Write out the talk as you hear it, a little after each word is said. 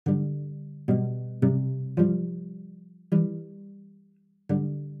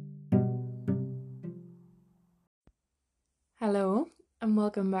Hello, and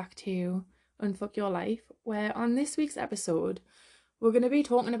welcome back to Unfuck Your Life, where on this week's episode, we're going to be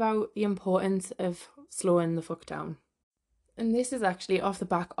talking about the importance of slowing the fuck down. And this is actually off the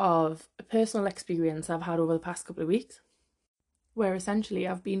back of a personal experience I've had over the past couple of weeks, where essentially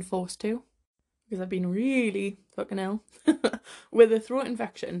I've been forced to, because I've been really fucking ill with a throat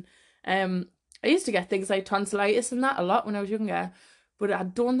infection. I used to get things like tonsillitis and that a lot when I was younger, but I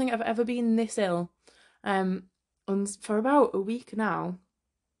don't think I've ever been this ill. And for about a week now,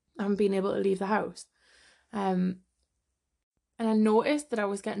 I haven't been able to leave the house. And I noticed that I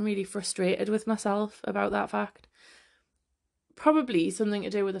was getting really frustrated with myself about that fact. Probably something to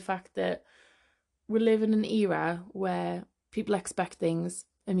do with the fact that we live in an era where people expect things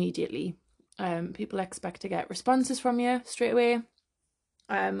immediately. People expect to get responses from you straight away.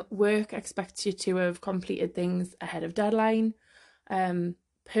 Work expects you to have completed things ahead of deadline.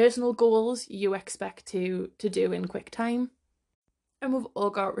 Personal goals you expect to do in quick time. And we've all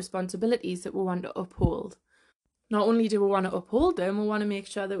got responsibilities that we want to uphold. Not only do we want to uphold them, we want to make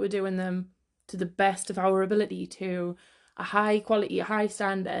sure that we're doing them to the best of our ability, to a high quality, a high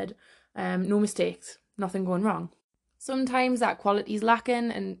standard, no mistakes, nothing going wrong. Sometimes that quality is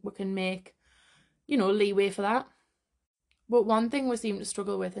lacking and we can make, leeway for that. But one thing we seem to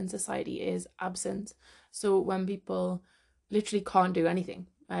struggle with in society is absence. So when people literally can't do anything.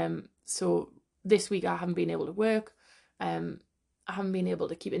 So this week I haven't been able to work. I haven't been able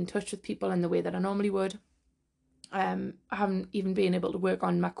to keep in touch with people in the way that I normally would. I haven't even been able to work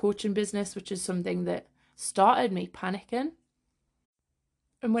on my coaching business, which is something that started me panicking.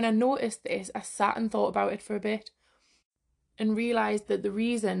 And when I noticed this, I sat and thought about it for a bit and realised that the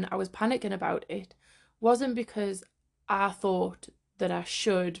reason I was panicking about it wasn't because I thought that I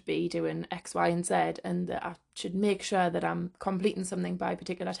should be doing X, Y, and Z and that I should make sure that I'm completing something by a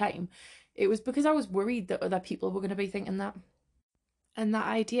particular time. It was because I was worried that other people were going to be thinking that. And that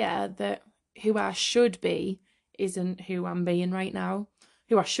idea that who I should be isn't who I'm being right now,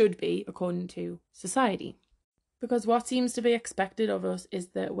 who I should be according to society. Because what seems to be expected of us is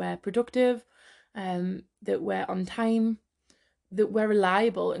that we're productive, that we're on time, that we're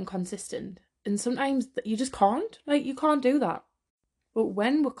reliable and consistent. And sometimes you just can't. You can't do that. But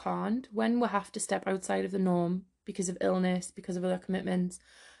when we can't, when we have to step outside of the norm because of illness, because of other commitments,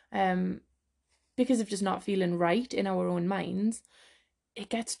 because of just not feeling right in our own minds, it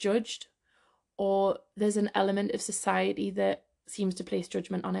gets judged, or there's an element of society that seems to place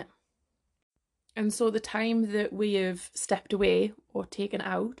judgment on it. And so the time that we have stepped away or taken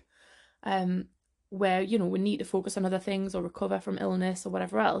out, where, we need to focus on other things or recover from illness or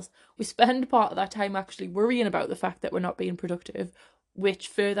whatever else, we spend part of that time actually worrying about the fact that we're not being productive, which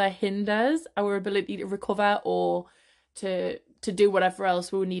further hinders our ability to recover or to do whatever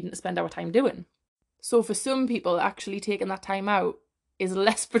else we're needing to spend our time doing. So for some people, actually taking that time out is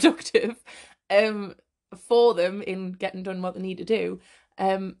less productive for them in getting done what they need to do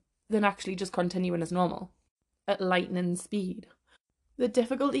than actually just continuing as normal at lightning speed. The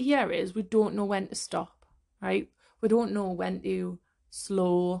difficulty here is we don't know when to stop, right? We don't know when to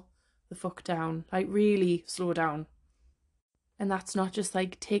slow the fuck down, really slow down. And that's not just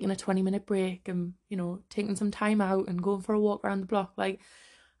taking a 20-minute break and, taking some time out and going for a walk around the block.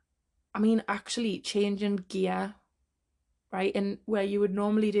 Actually changing gear, right? And where you would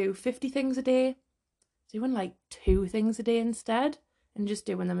normally do 50 things a day, doing 2 things a day instead and just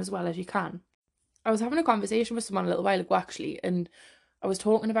doing them as well as you can. I was having a conversation with someone a little while ago actually, and I was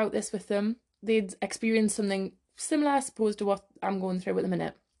talking about this with them. They'd experienced something similar, I suppose, to what I'm going through at the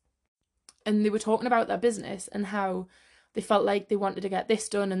minute. And they were talking about their business and how they felt like they wanted to get this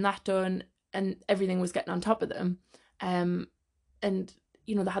done and that done and everything was getting on top of them. And,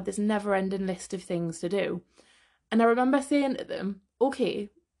 they had this never-ending list of things to do. And I remember saying to them, okay,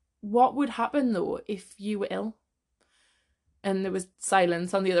 what would happen though if you were ill? And there was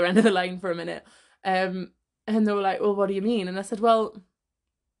silence on the other end of the line for a minute. And they were like, well, what do you mean? And I said, well,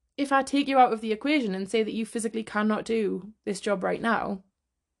 if I take you out of the equation and say that you physically cannot do this job right now,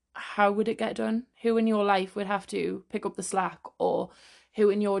 how would it get done? Who in your life would have to pick up the slack, or who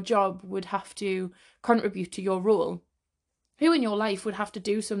in your job would have to contribute to your role? Who in your life would have to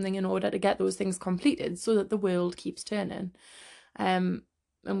do something in order to get those things completed so that the world keeps turning? And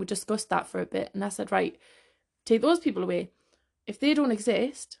we discussed that for a bit. And I said, right, take those people away. If they don't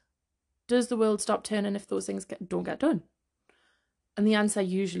exist, does the world stop turning if those things don't get done? And the answer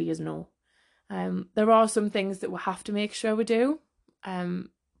usually is no. There are some things that we have to make sure we do.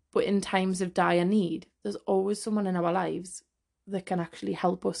 But in times of dire need, there's always someone in our lives that can actually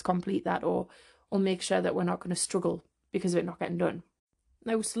help us complete that or make sure that we're not going to struggle because of it not getting done.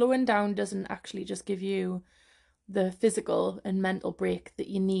 Now, slowing down doesn't actually just give you the physical and mental break that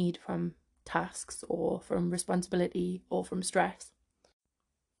you need from tasks or from responsibility or from stress.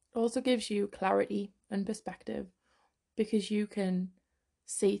 It also gives you clarity and perspective because you can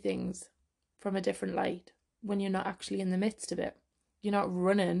see things from a different light when you're not actually in the midst of it. You're not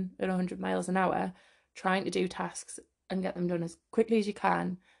running at 100 miles an hour trying to do tasks and get them done as quickly as you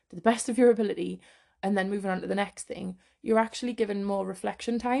can to the best of your ability and then moving on to the next thing. You're actually given more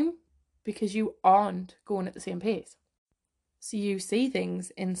reflection time because you aren't going at the same pace. So you see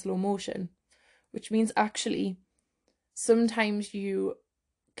things in slow motion, which means actually sometimes you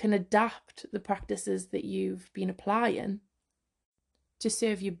can adapt the practices that you've been applying to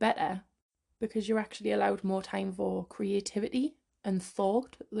serve you better because you're actually allowed more time for creativity and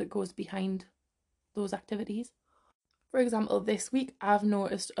thought that goes behind those activities. For example, this week I've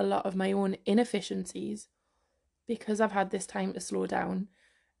noticed a lot of my own inefficiencies because I've had this time to slow down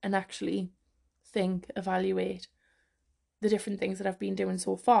and actually think, evaluate the different things that I've been doing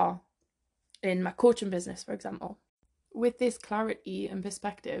so far in my coaching business, for example. With this clarity and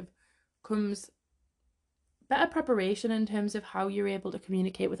perspective comes better preparation in terms of how you're able to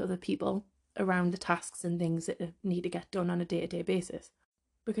communicate with other people around the tasks and things that need to get done on a day-to-day basis.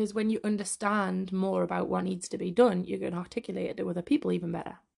 Because when you understand more about what needs to be done, you can articulate it to other people even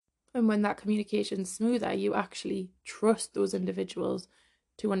better. And when that communication's smoother, you actually trust those individuals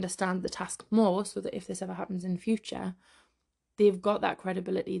to understand the task more so that if this ever happens in future, they've got that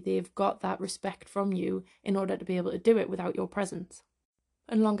credibility, they've got that respect from you in order to be able to do it without your presence.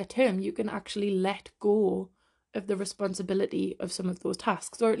 And longer term, you can actually let go of the responsibility of some of those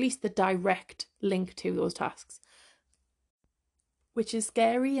tasks, or at least the direct link to those tasks, which is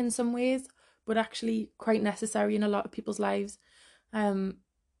scary in some ways, but actually quite necessary in a lot of people's lives.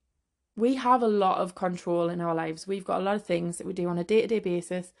 We have a lot of control in our lives. We've got a lot of things that we do on a day-to-day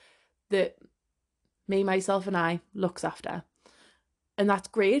basis that me, myself, and I looks after. And that's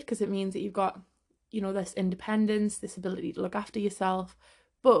great because it means that you've got, this independence, this ability to look after yourself.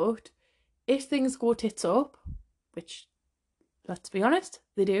 But if things go tits up, which, let's be honest,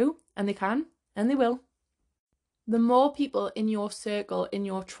 they do, and they can, and they will, the more people in your circle, in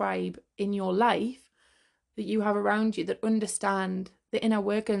your tribe, in your life that you have around you that understand the inner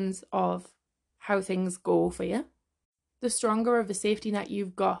workings of how things go for you, the stronger of a safety net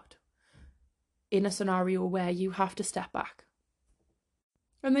you've got in a scenario where you have to step back.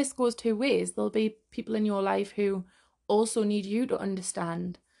 And this goes two ways. There'll be people in your life who also need you to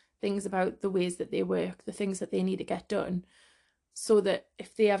understand things about the ways that they work, the things that they need to get done, so that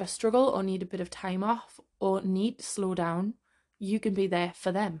if they ever struggle or need a bit of time off or need to slow down, you can be there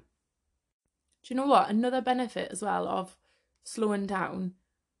for them. Do you know what? Another benefit as well of slowing down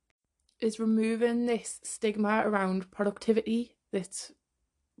is removing this stigma around productivity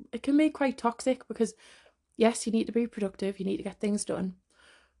it can be quite toxic because, yes, you need to be productive, you need to get things done,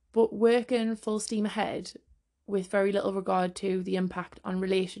 but working full steam ahead with very little regard to the impact on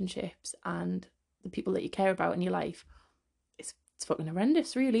relationships and the people that you care about in your life, it's fucking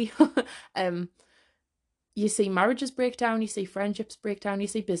horrendous, really. You see marriages break down, you see friendships break down, you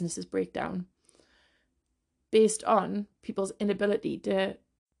see businesses break down based on people's inability to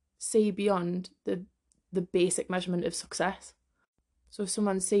see beyond the basic measurement of success. So if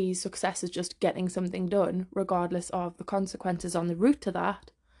someone sees success as just getting something done, regardless of the consequences on the route to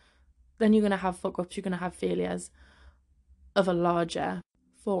that, then you're going to have fuck-ups, you're going to have failures of a larger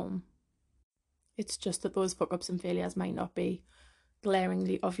form. It's just that those fuck-ups and failures might not be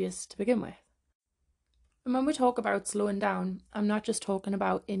glaringly obvious to begin with. And when we talk about slowing down, I'm not just talking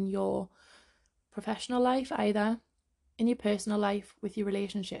about in your professional life either, in your personal life, with your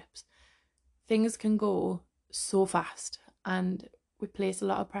relationships. Things can go so fast and we place a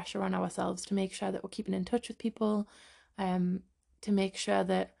lot of pressure on ourselves to make sure that we're keeping in touch with people, to make sure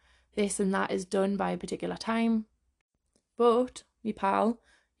that this and that is done by a particular time. But, me pal,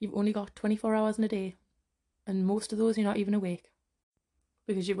 you've only got 24 hours in a day, and most of those you're not even awake,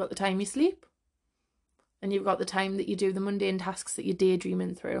 because you've got the time you sleep, and you've got the time that you do the mundane tasks that you're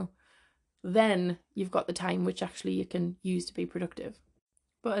daydreaming through. Then you've got the time which actually you can use to be productive.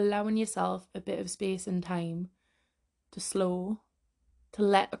 But allowing yourself a bit of space and time to slow, to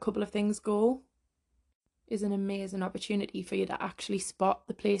let a couple of things go, is an amazing opportunity for you to actually spot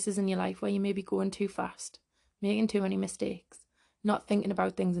the places in your life where you may be going too fast, making too many mistakes, not thinking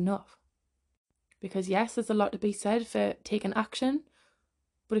about things enough. Because yes, there's a lot to be said for taking action,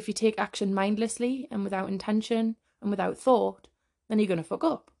 but if you take action mindlessly and without intention and without thought, then you're going to fuck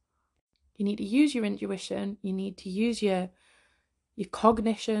up. You need to use your intuition, you need to use your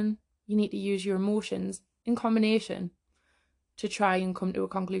cognition, you need to use your emotions in combination to try and come to a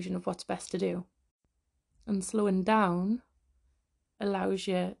conclusion of what's best to do. And slowing down allows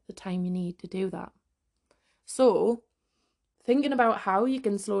you the time you need to do that. So, thinking about how you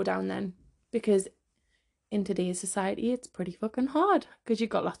can slow down then, because in today's society, it's pretty fucking hard because you've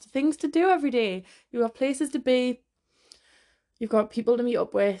got lots of things to do every day. You've got places to be, you've got people to meet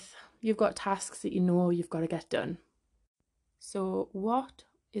up with, you've got tasks that you know you've got to get done. So what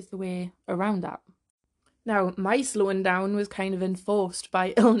is the way around that? Now, my slowing down was kind of enforced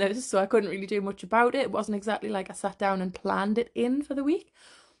by illness, so I couldn't really do much about it. It wasn't exactly like I sat down and planned it in for the week.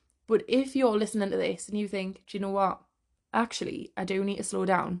 But if you're listening to this and you think, do you know what? Actually, I do need to slow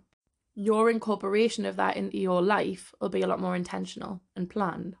down. Your incorporation of that into your life will be a lot more intentional and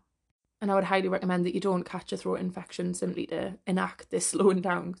planned. And I would highly recommend that you don't catch a throat infection simply to enact this slowing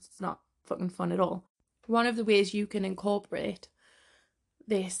down, because it's not fucking fun at all. One of the ways you can incorporate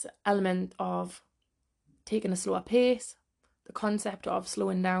this element of taking a slower pace, the concept of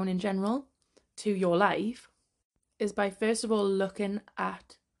slowing down in general, to your life is by first of all looking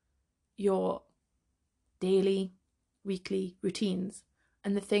at your daily, weekly routines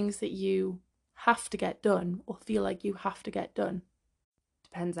and the things that you have to get done or feel like you have to get done.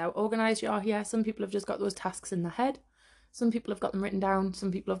 Depends how organised you are here. Some people have just got those tasks in their head. Some people have got them written down.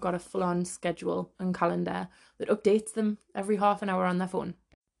 Some people have got a full-on schedule and calendar that updates them every half an hour on their phone.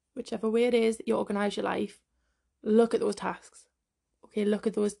 Whichever way it is that you organise your life, look at those tasks. Okay, look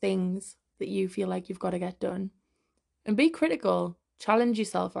at those things that you feel like you've got to get done. And be critical. Challenge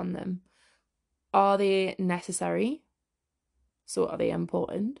yourself on them. Are they necessary? So are they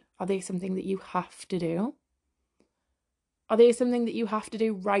important? Are they something that you have to do? Are they something that you have to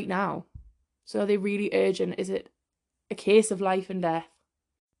do right now? So are they really urgent? Is it a case of life and death?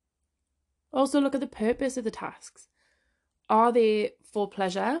 Also look at the purpose of the tasks. Are they for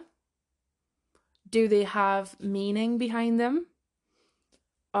pleasure? Do they have meaning behind them?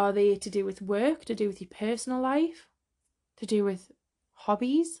 Are they to do with work, to do with your personal life, to do with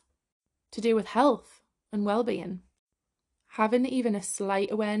hobbies, to do with health and well-being? Having even a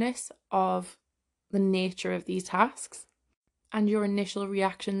slight awareness of the nature of these tasks and your initial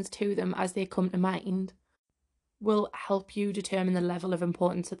reactions to them as they come to mind will help you determine the level of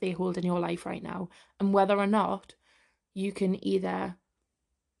importance that they hold in your life right now, and whether or not you can either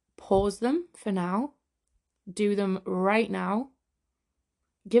pause them for now, do them right now,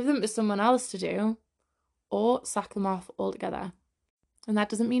 give them to someone else to do, or sack them off altogether. And that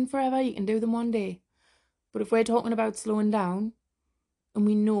doesn't mean forever. You can do them one day. But if we're talking about slowing down, and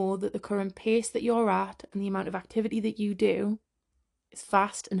we know that the current pace that you're at and the amount of activity that you do is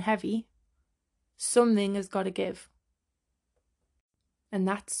fast and heavy, something has got to give. And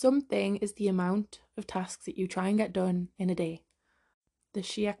that something is the amount of tasks that you try and get done in a day. The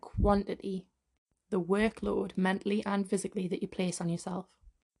sheer quantity, the workload mentally and physically that you place on yourself.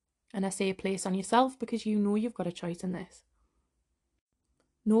 And I say place on yourself because you know you've got a choice in this.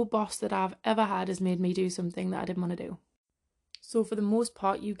 No boss that I've ever had has made me do something that I didn't want to do. So for the most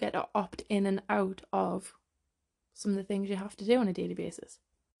part, you get to opt in and out of some of the things you have to do on a daily basis.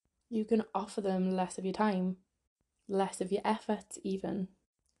 You can offer them less of your time, less of your efforts even.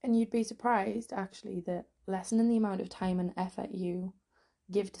 And you'd be surprised actually that lessening the amount of time and effort you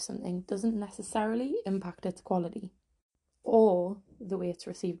give to something doesn't necessarily impact its quality or the way it's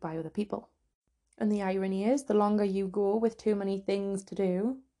received by other people. And the irony is, the longer you go with too many things to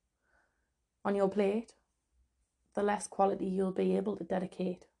do on your plate, the less quality you'll be able to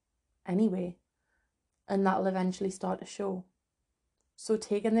dedicate anyway. And that'll eventually start to show. So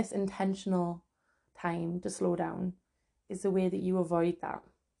taking this intentional time to slow down is the way that you avoid that.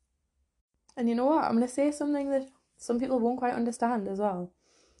 And you know what? I'm going to say something that some people won't quite understand as well.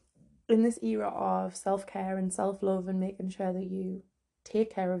 In this era of self-care and self-love and making sure that you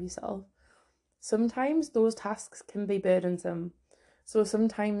take care of yourself, sometimes those tasks can be burdensome. So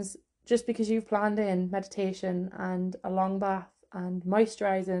sometimes just because you've planned in meditation and a long bath and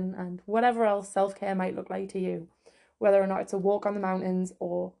moisturising and whatever else self-care might look like to you, whether or not it's a walk on the mountains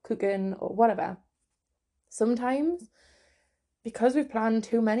or cooking or whatever, sometimes because we've planned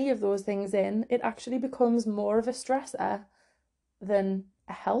too many of those things in, it actually becomes more of a stressor than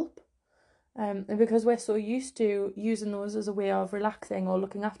a help. And because we're so used to using those as a way of relaxing or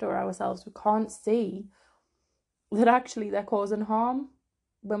looking after ourselves, we can't see that actually they're causing harm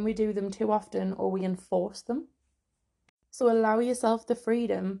when we do them too often or we enforce them. So allow yourself the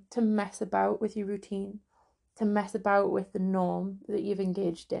freedom to mess about with your routine, to mess about with the norm that you've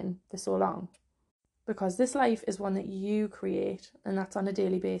engaged in for so long. Because this life is one that you create, and that's on a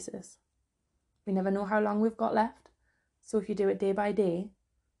daily basis. We never know how long we've got left. So if you do it day by day,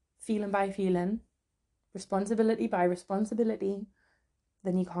 feeling by feeling, responsibility by responsibility,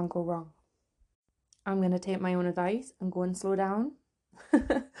 then you can't go wrong. I'm going to take my own advice and go and slow down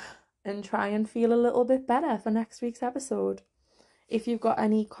and try and feel a little bit better for next week's episode. If you've got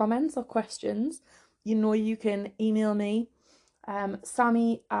any comments or questions, you know you can email me,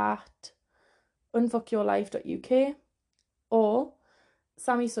 sammy@unfuckyourlife.uk or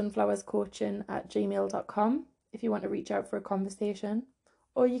sammysunflowerscoaching@gmail.com if you want to reach out for a conversation,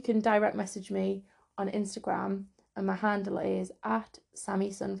 or you can direct message me on Instagram and my handle is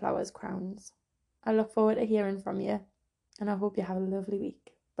 @sammysunflowerscrowns. I look forward to hearing from you and I hope you have a lovely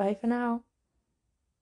week. Bye for now.